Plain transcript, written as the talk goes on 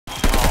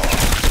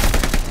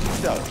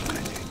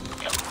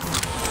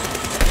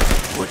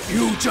What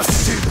you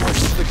just did was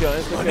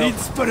an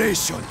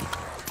inspiration.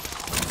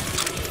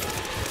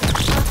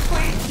 A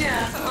quick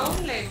death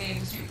only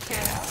means you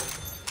care.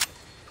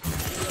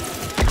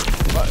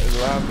 What is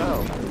loud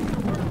now?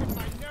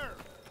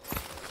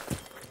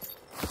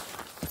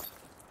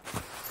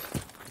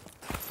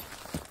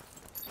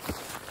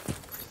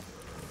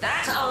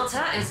 That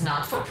altar is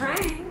not for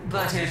praying,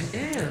 but it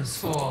is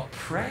for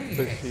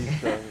praying.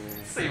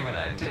 See what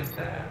I did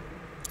there?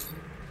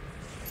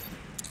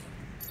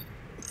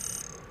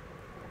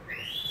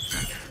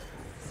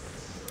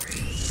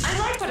 I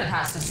like what it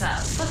has to say,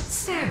 but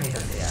spare me the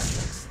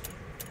theatrics.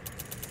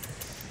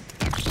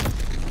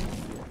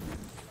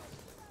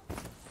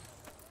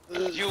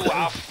 You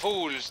are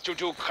fools to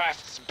do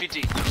Craft's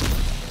bidding.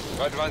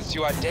 But once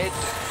you are dead,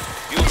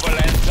 you will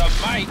answer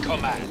my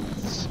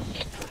commands.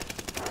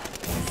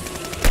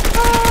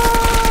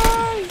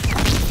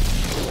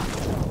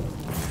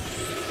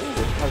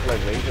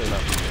 Like laser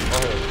now.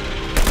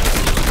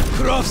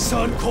 Craft's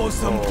son calls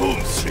them boom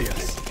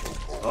spheres.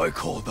 I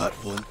call that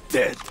one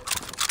dead.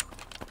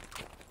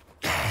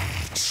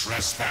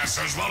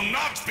 Trespassers will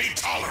not be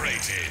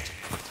tolerated.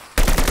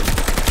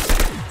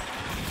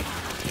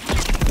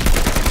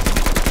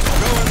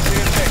 Go and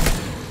see effect.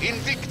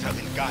 Invicta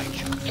will guide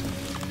you.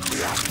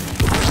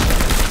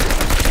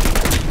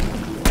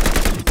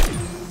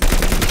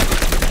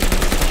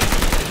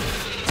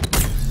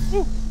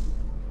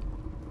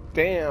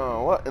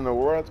 Damn, what in the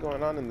world's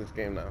going on in this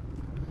game now?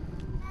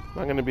 I'm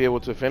not gonna be able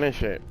to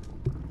finish it.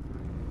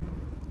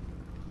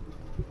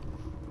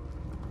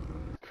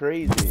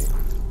 Crazy.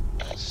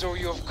 So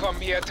you've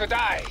come here to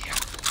die.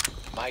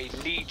 My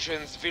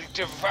legions will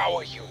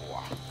devour you.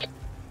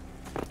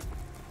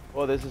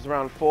 Well, this is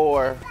round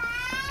 4.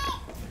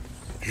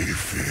 He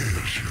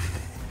fears you.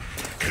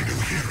 Can you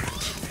hear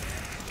it?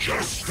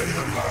 Just stay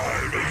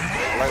alive and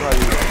I like how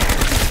you...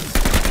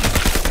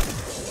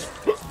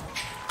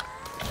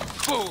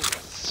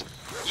 Fools!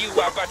 You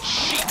are but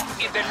sheep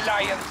in the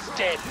lion's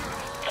den.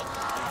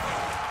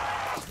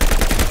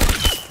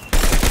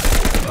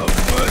 A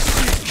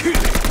mercy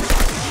killing.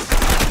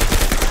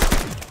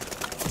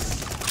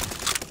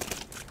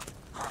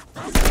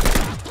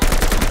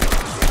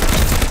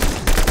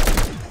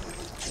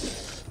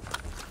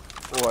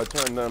 Oh, I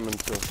turned them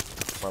into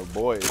my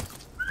boys.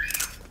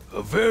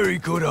 A very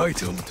good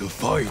item to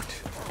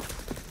fight.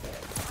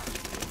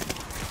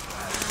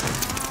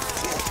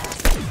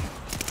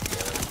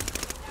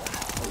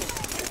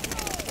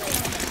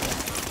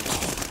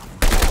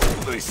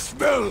 They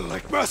smell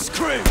like mass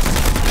graves.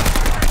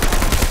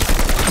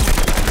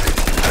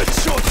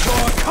 Headshots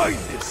are our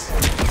kindness.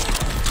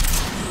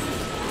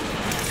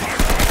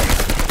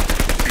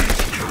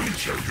 each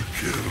creature you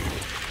kill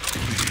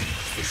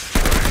leaves the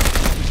strength.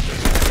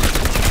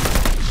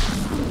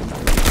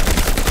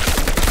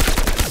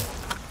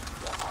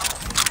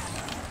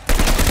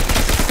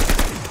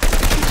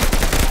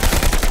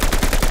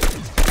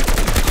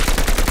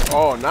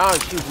 Oh, now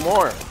it shoots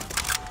more.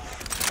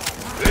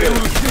 They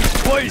will think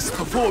twice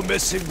before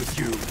messing with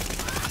you.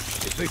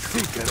 If they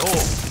think at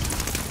all.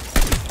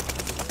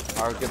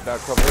 I'll get that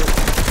covered.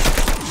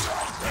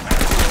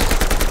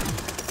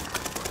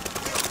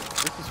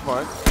 This is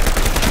fun.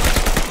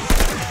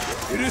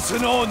 It is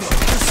an honor to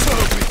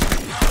serve with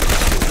you.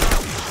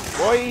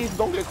 Boys,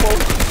 don't get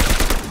close.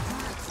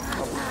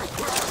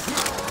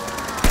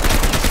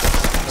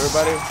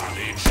 Everybody.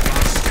 You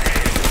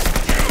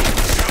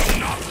shall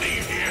not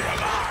leave here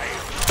alive.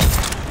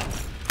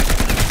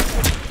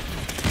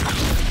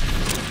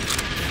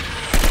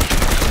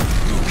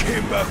 You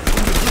came back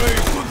from the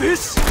grave for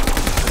this?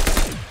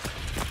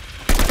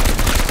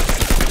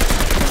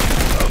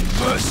 A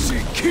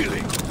mercy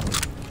killing.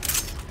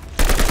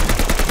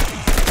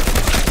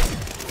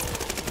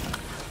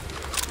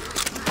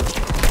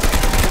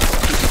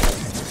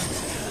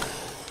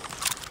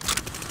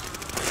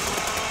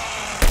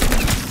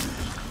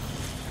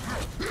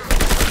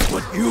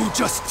 What you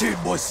just did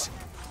was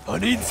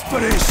an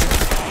inspiration.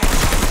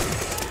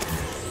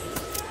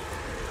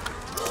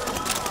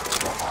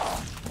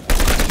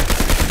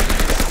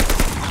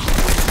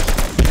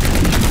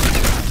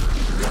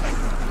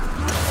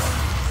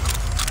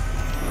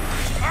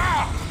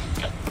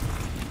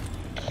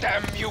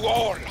 Damn you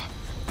all!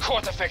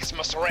 Court effects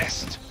must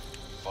rest.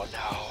 For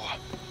now.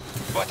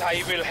 But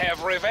I will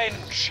have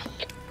revenge.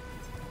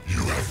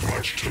 You have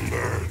much to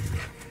learn,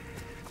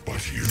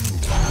 but you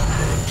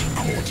earned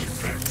court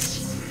effects,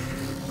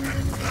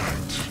 and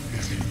that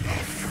is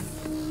enough.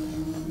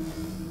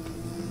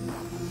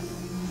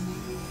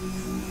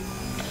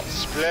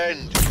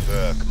 Splendid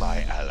work,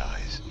 my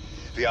allies.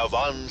 We are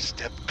one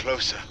step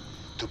closer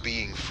to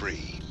being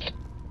free.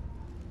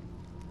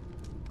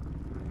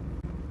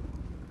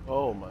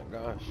 Oh my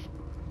gosh.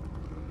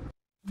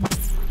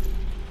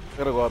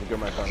 Gotta go out and get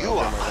my gun. You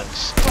are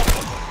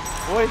unstoppable.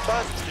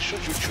 But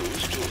should you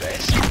choose to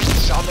rest,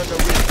 summon a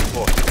wind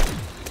portal.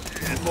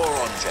 More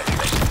on that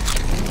later.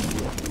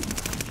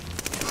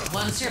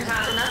 Once you've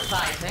had enough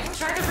fighting,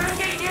 try to bring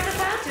it near the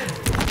fountain.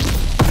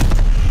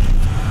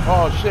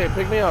 Oh shit,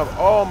 pick me up.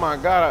 Oh my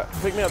god.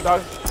 Pick me up,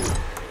 dog.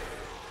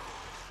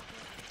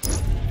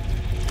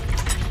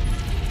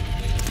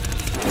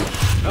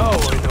 Now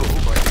I know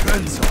who my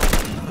friends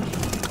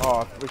are. Oh,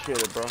 I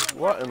appreciate it, bro.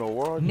 What in the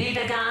world? Need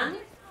a gun?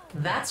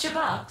 That's your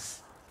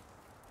box.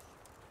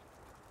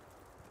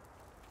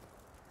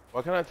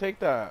 Why can't I take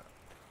that?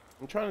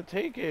 I'm trying to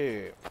take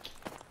it.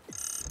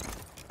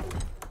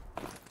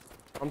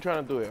 I'm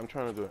trying to do it. I'm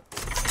trying to do it.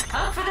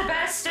 Hope for the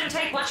best and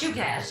take what you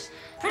get.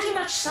 Pretty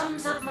much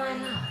sums up my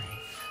life.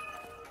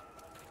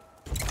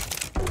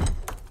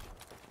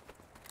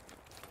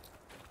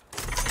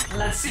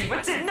 Let's see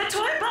what's in the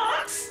toy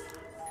box.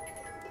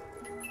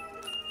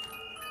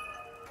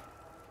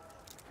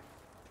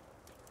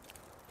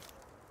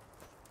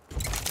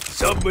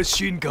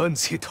 Submachine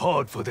guns hit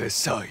hard for their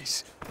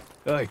size.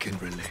 I can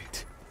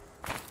relate.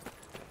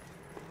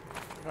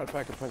 God, if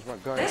I can punch my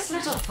gun. This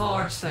little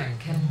forge thing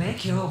can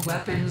make your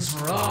weapons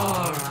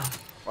roar.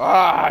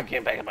 Ah, I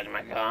can't back a punch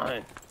my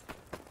gun.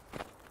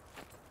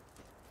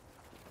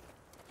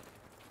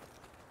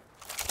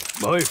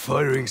 My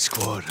firing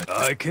squad,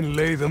 I can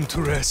lay them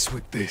to rest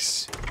with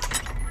this.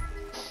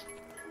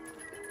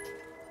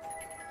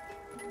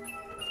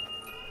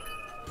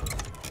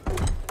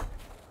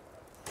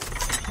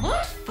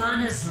 What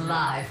fun is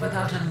life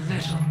without a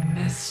little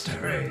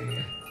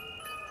mystery?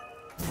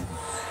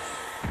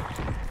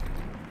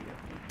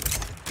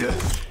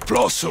 Death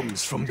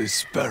blossoms from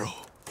this barrel.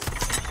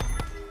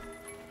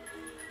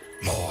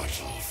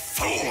 Mortal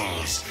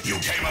fools! You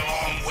came a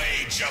long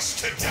way just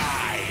to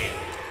die!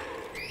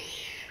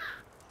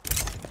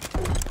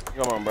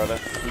 Come on, brother.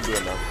 You do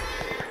it now.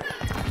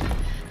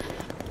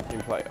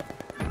 Team player.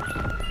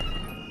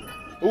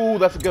 Ooh,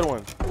 that's a good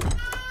one.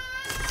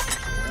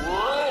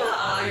 Whoa,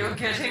 are you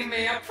getting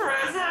me a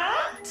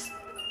present?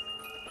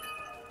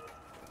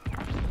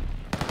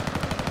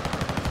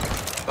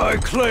 I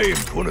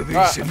claimed one of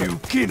these in New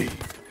Guinea.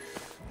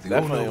 The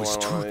Definitely owner was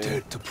one too of these.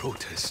 dead to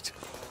protest.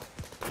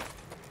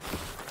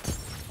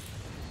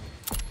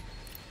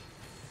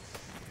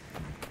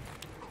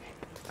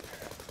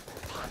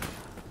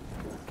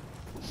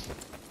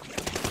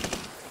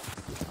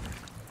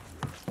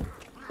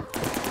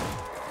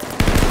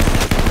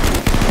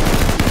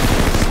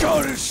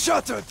 Scar is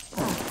shattered!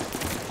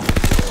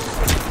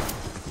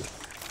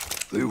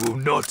 They will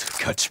not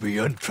catch me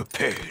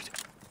unprepared.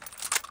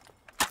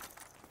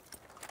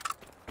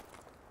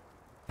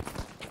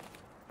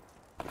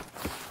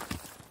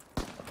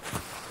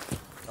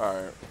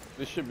 Alright,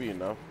 this should be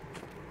enough.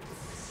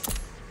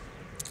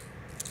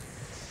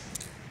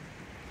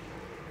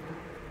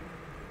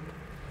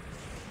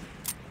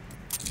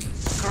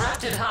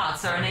 Corrupted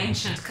hearts are an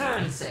ancient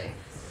currency.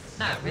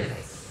 Not really.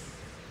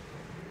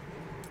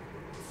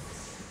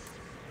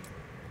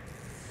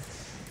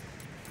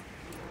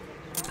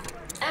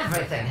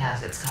 Everything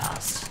has its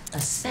cost,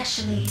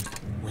 especially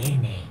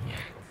winning.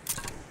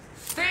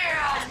 Fear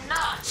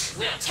not!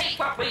 We'll take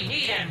what we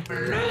need in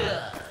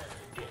blood!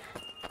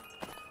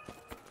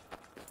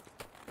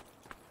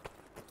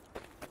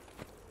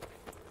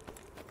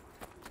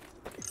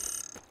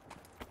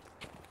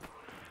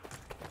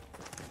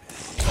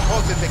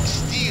 Cosmic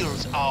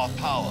steals our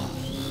power.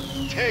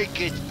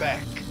 Take it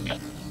back.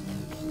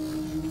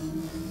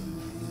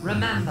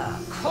 Remember,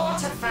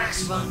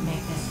 artifacts won't make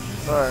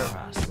this easy Alright. for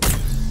us.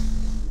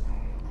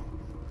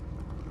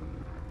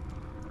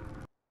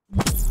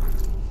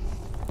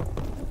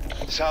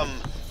 Some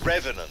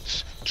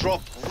revenants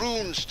drop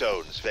rune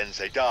stones when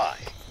they die.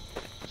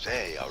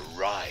 They are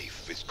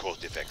rife with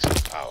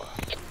Cortifex's power.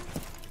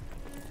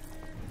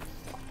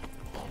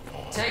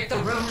 Take the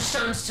rune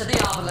stones to the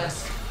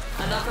obelisk.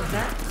 Enough of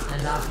that,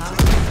 and our power.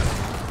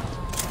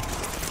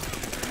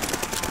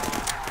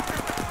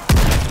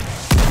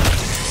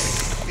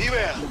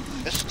 Beware!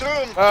 A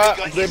storm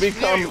they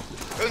become.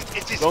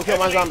 Don't kill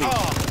my zombie.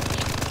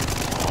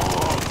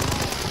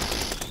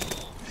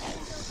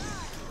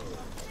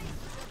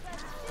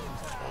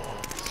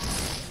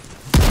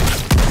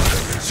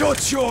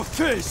 Shut your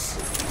face!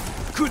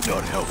 Could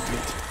not help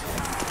it.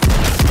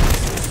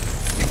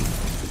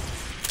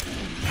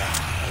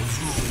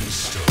 Rune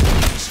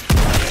stones.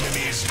 Our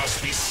enemies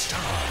must be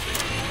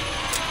starving.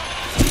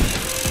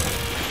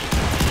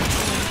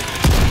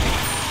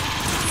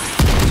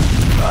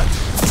 That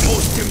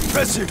most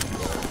impressive.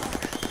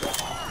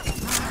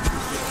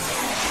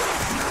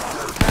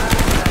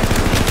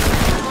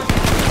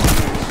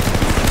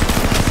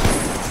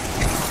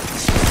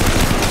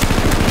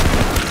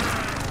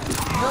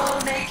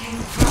 You're making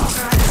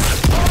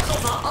progress.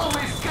 Portals are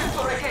always good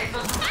for a game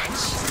of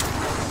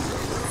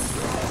match.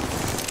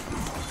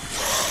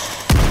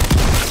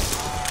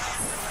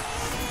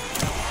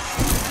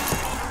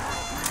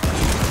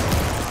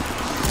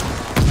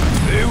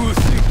 They will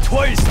think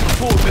twice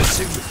before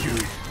messing with you.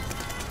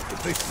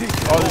 If they think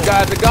Oh, this guy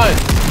has a gun.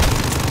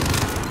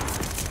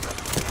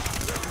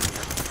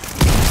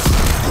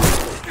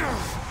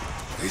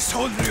 this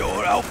hungry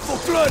or out for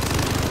blood,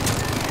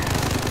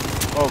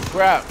 Oh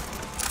crap.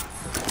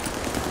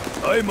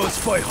 I must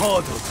fight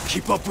harder to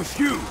keep up with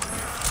you.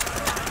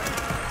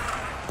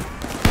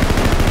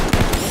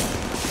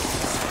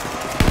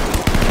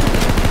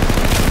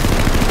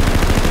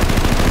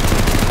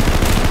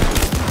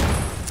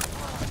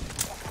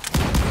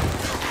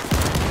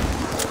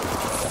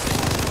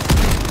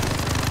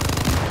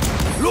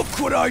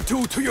 I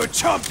do to your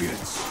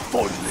champions,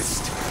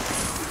 Bonelist?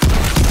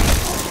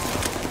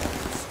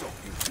 Stop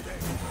you today.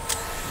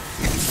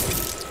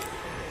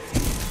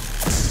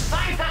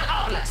 Find that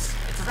obelisk.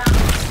 It's around.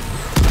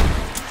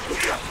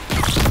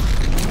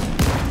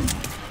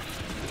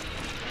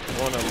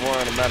 One or more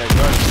automatic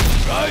gun.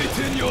 Right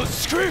in your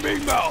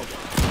screaming mouth.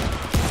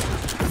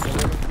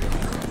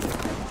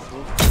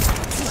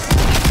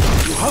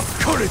 You have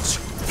courage.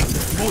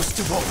 Most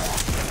of all,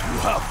 you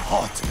have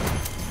heart.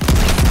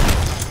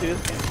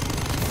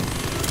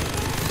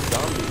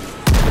 Zombies.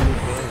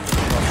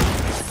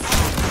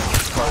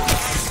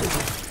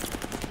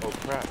 Oh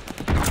crap.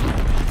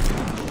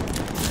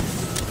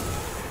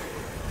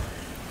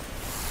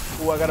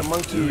 Oh, I got a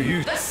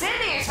monkey. The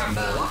city is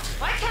removed.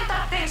 Why can't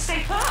that thing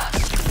stay put?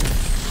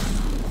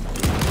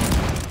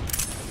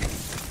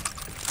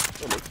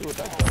 Oh, let's see what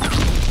that does.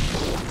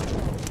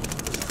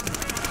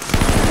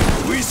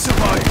 We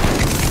survive.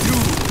 You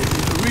will be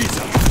the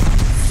reason.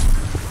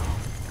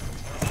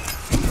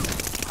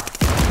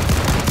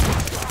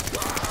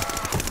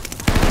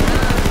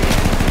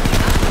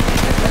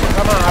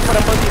 Come on, I put a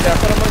monkey there. I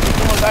put a monkey.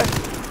 Come on, guys.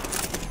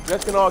 You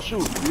guys can all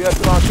shoot. You guys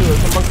can all shoot.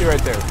 There's a monkey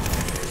right there.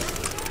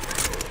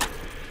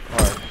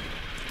 Alright.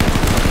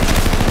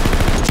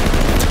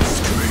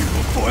 Scream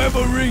will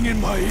forever ring in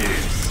my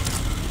ears.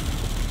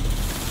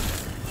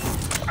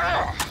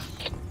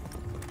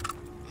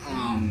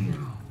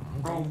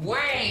 The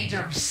weight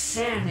of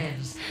sin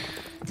is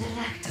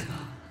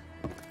delectable.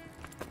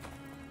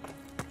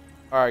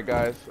 Alright,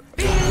 guys.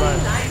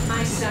 Feeling like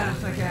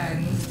myself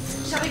again.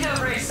 Shall we go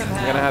raise some I'm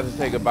hell? gonna have to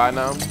say goodbye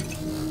now.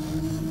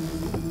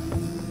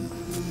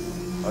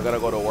 I gotta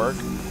go to work.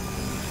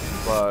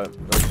 But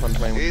it was fun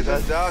playing with you Even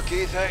guys. dark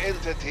ether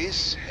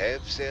entities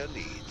have their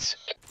needs.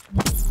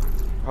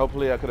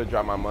 Hopefully I could have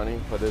dropped my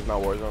money, but it's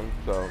not Warzone,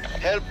 so.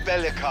 Help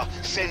Bellica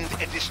send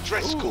a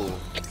distress call.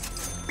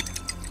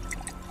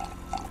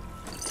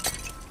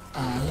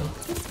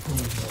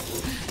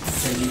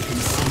 So you can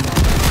see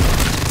that.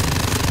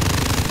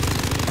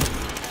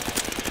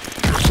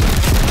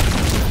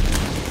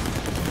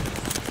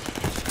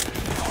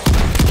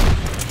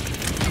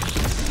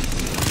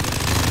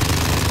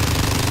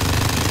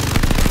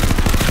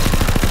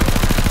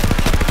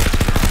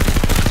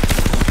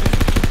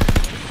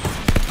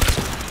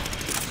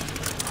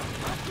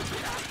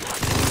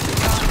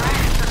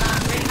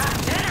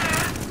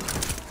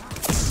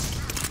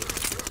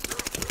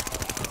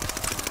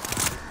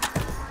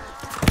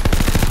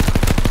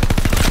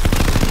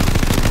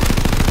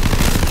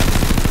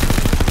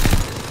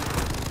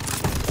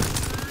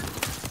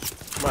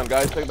 Come on,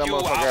 guys, take that You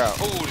motherfucker are out.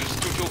 fools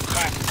to do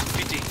craft's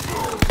bidding.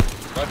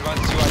 But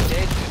once you are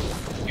dead,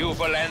 you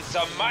will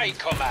answer my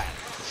commands.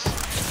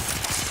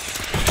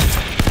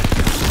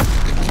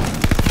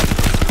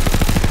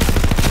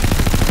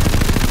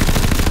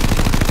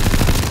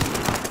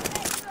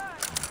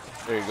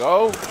 There you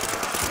go.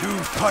 You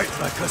fight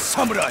like a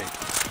samurai.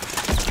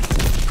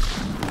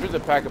 Here's a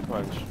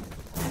pack-a-punch.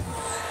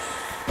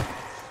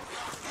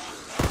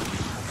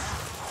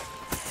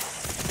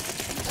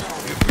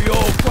 If we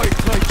all fight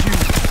like you,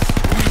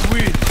 we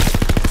win.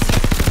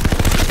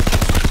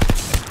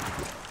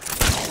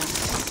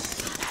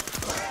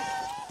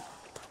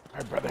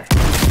 Alright, brother.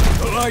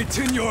 The light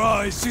in your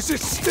eyes is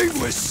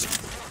extinguished.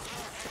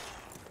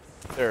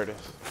 There it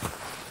is.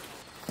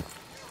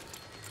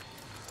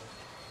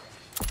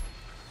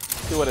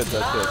 See what it does to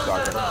a Long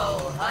soccer.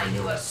 ago, I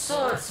knew a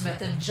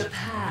swordsmith in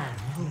Japan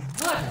who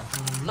would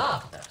have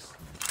loved us.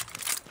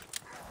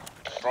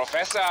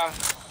 Professor,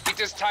 it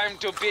is time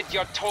to bid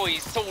your toy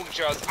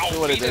soldiers auf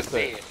what it does to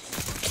Wiedersehen. it.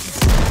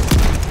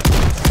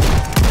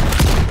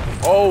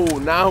 Oh,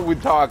 now we're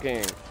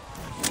talking.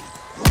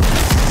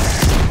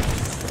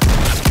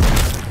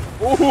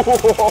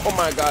 Oh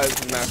my God,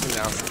 it's smashing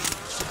now.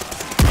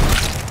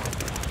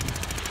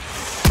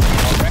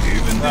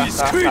 Even these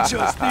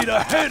creatures need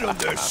a head on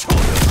their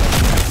shoulders.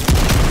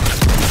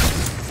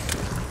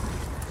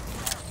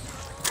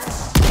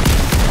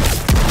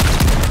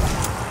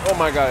 Oh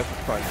my God, it's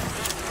fun.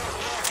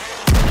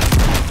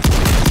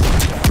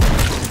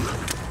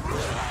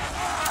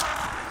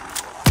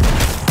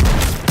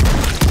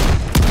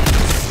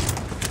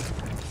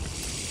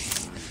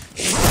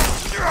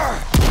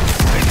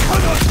 They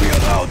cannot be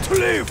allowed to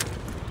live.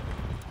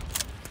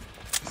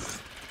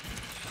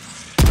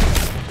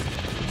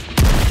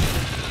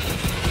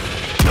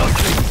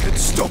 Nothing can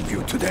stop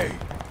you today.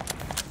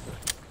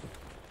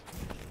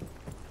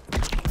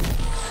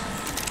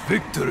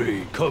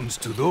 Victory comes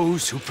to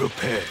those who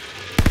prepare.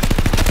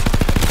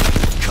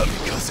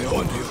 Kamikaze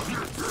on you.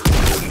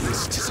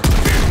 This is a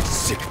very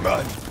sick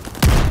man.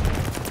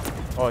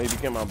 Oh, he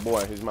became my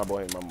boy. He's my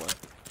boy. He's my boy.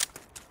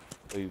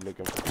 So he's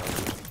looking for.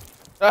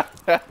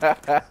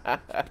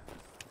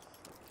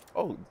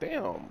 Oh,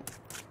 damn.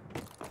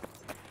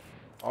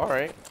 All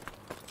right.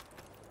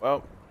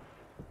 Well.